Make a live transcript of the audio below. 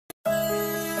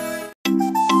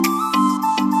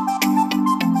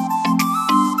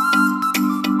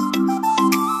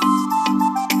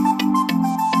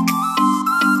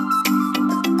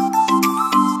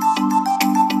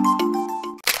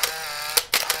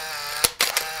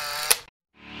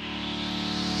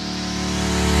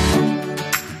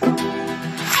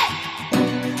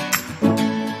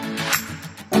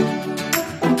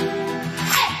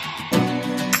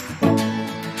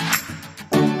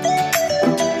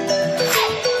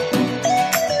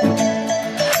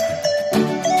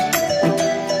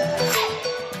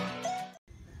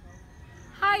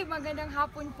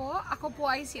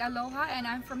ay si Aloha and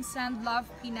I'm from mylove,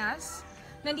 Pinas.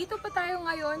 Nandito pa tayo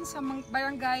ngayon sa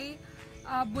barangay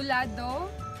Bulado,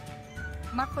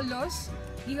 Maculos,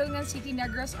 Gihilngan City,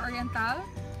 Negros Oriental.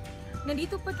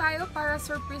 Nandito po tayo para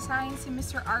surpresahin si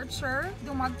Mr. Archer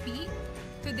Dumagpi.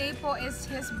 Today po is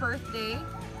his birthday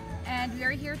and we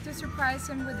are here to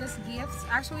surprise him with his gifts.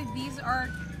 Actually, these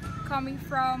are coming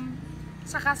from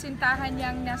sa kasintahan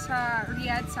niyang nasa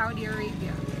Riyadh, Saudi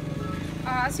Arabia.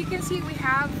 As you can see, we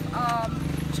have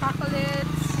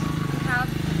chocolates, we have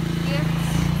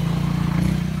gifts.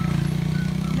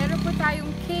 Meron po tayong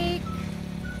cake,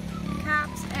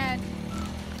 caps, and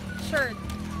shirt.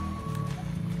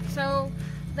 So,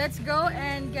 let's go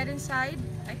and get inside.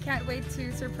 I can't wait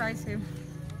to surprise him.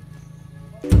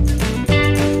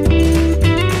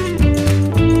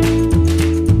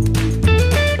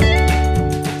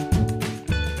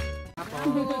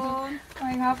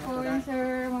 Ngayong hapon,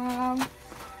 sir, ma'am.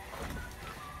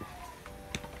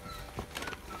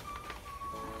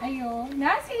 Ayo,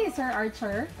 nasi Sir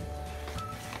Archer.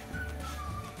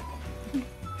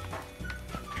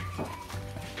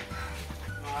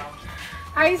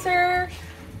 Hi, sir.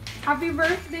 Happy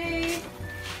birthday.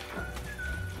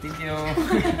 Thank you.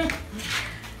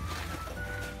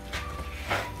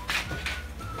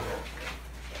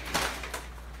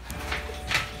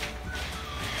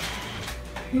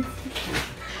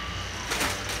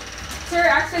 Sir,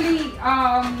 actually,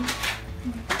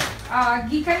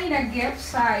 gikan ni gift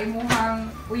sa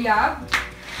imuhang uyab.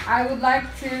 I would like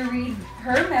to read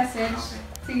her message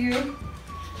to you.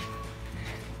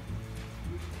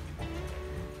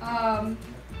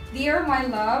 Dear my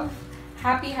love,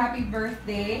 happy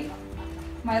birthday.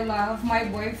 My love, my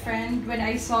boyfriend, when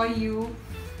I saw you,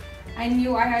 I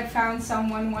knew I had found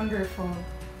someone wonderful.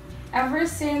 Ever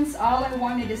since, all I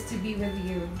wanted is to be with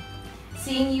you.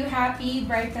 Seeing you happy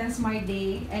brightens my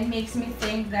day and makes me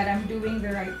think that I'm doing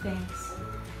the right things.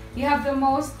 You have the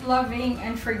most loving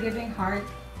and forgiving heart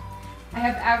I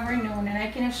have ever known, and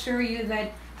I can assure you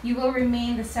that you will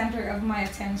remain the center of my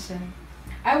attention.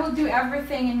 I will do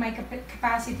everything in my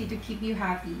capacity to keep you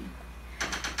happy.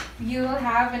 You will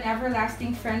have an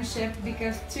everlasting friendship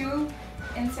because two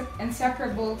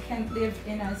inseparable can't live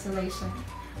in isolation.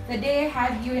 The day I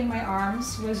had you in my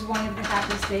arms was one of the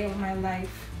happiest days of my life.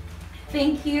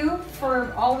 Thank you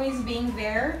for always being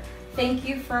there. Thank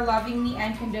you for loving me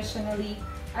unconditionally.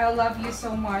 I love you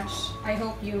so much. I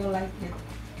hope you will like it.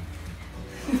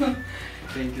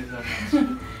 Thank you so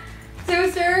much. So,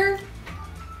 sir,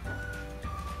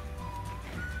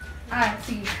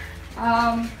 see,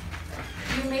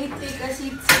 you may take a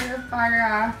seat, sir,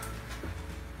 para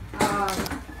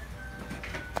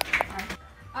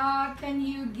can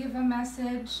you give a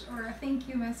message or a thank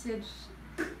you message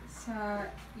sa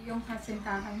iyong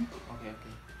kasintahan? Okay.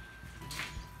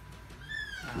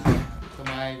 To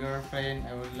my girlfriend,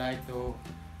 I would like to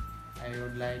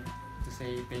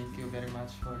say thank you very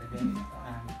much for the gift.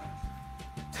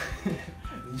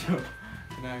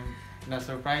 Na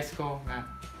surprise ko nga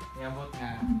niabot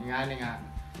nga ingani nga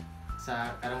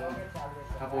sa karong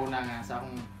hapuna nga sa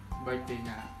akong birthday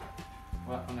nga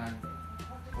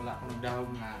wala ko nagdahog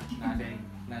nga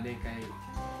naday kay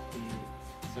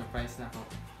i-surprise na ko.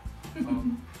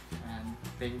 And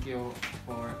thank you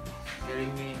for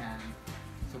hearing me and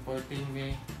supporting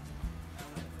me.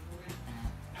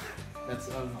 That's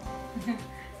all.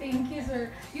 Thank you, sir.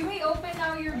 You may open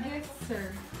now your gifts,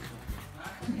 sir.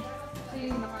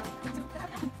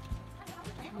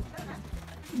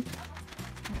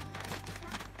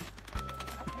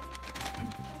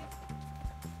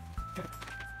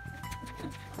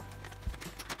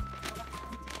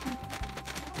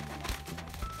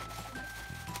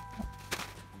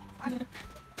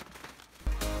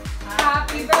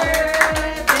 Happy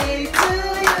birthday to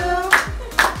you.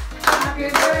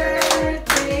 Happy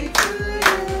birthday to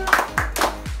you.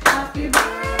 Happy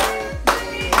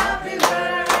birthday, happy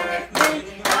birthday,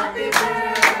 happy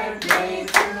birthday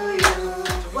to you.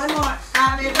 One more.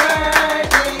 Happy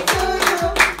birthday to you.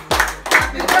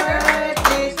 Happy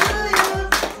birthday to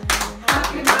you.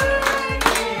 Happy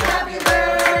birthday, happy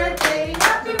birthday,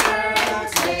 happy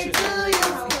birthday to you.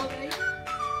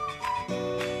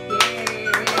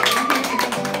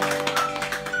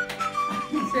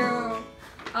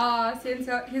 Since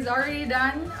he's already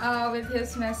done with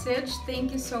his message,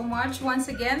 thank you so much. Once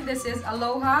again, this is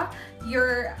Aloha,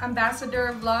 your ambassador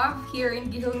of love here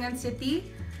in Gihilngan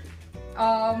City.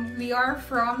 We are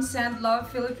from mylove,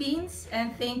 Philippines,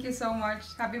 and thank you so much.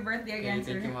 Happy birthday again,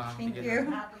 Thank sir. you, ma'am. Thank you.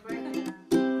 Happy birthday.